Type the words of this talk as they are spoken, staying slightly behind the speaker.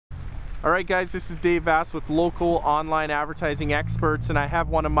Alright guys, this is Dave Vass with Local Online Advertising Experts, and I have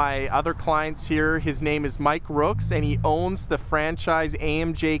one of my other clients here. His name is Mike Rooks, and he owns the franchise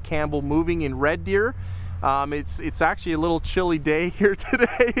AMJ Campbell Moving in Red Deer. It's actually a little chilly day here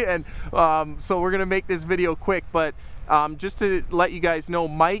today, and so we're going to make this video quick, but just to let you guys know,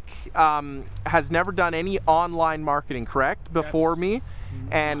 Mike has never done any online marketing, correct, before me?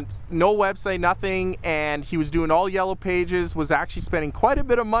 And no website, nothing, and he was doing all Yellow Pages, was actually spending quite a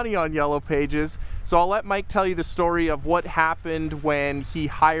bit of money on Yellow Pages. So I'll let Mike tell you the story of what happened when he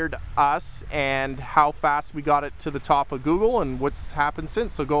hired us and how fast we got it to the top of Google and what's happened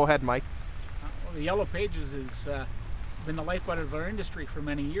since. So go ahead, Mike. Well, the Yellow Pages has been the lifeblood of our industry for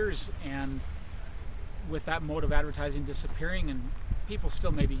many years, and with that mode of advertising disappearing and people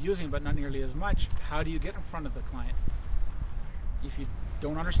still may be using it but not nearly as much, how do you get in front of the client? If you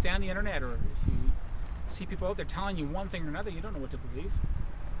don't understand the internet, or if you see people out there telling you one thing or another, you don't know what to believe.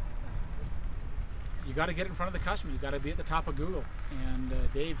 You got to get in front of the customer. You got to be at the top of Google. And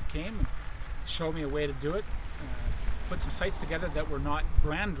Dave came and showed me a way to do it. Put some sites together that were not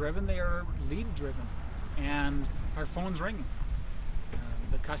brand driven; they are lead driven. And our phone's ringing.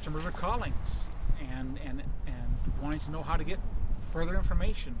 The customers are calling us and wanting to know how to get further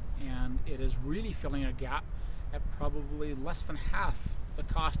information. And it is really filling a gap at probably less than half the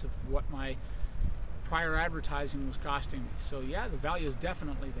cost of what my prior advertising was costing me. So yeah, the value is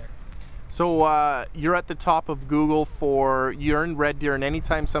definitely there. So you're at the top of Google you're in Red Deer, and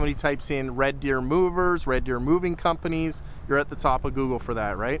anytime somebody types in Red Deer movers, Red Deer moving companies, you're at the top of Google for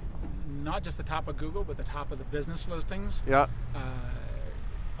that, right? Not just the top of Google, but the top of the business listings. Yeah.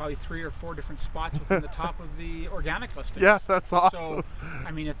 Probably 3 or 4 different spots within the top of the organic listings. Yeah, that's awesome. So,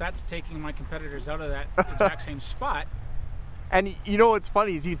 I mean, if that's taking my competitors out of that exact same spot. And you know what's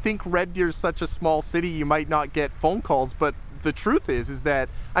funny is, you think Red Deer is such a small city, you might not get phone calls, but the truth is that,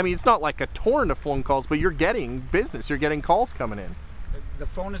 I mean, it's not like a torrent of phone calls, but you're getting business, you're getting calls coming in. The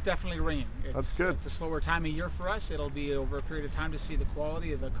phone is definitely ringing. That's good. It's a slower time of year for us. It'll be over a period of time to see the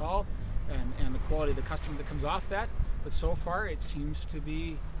quality of the call and the quality of the customer that comes off that. But so far, it seems to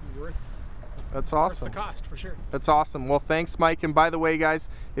be worth the cost, for sure. That's awesome. Well, thanks, Mike. And by the way, guys,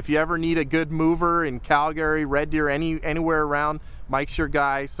 if you ever need a good mover in Calgary, Red Deer, anywhere around, Mike's your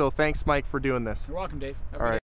guy. So thanks, Mike, for doing this. You're welcome, Dave. All right.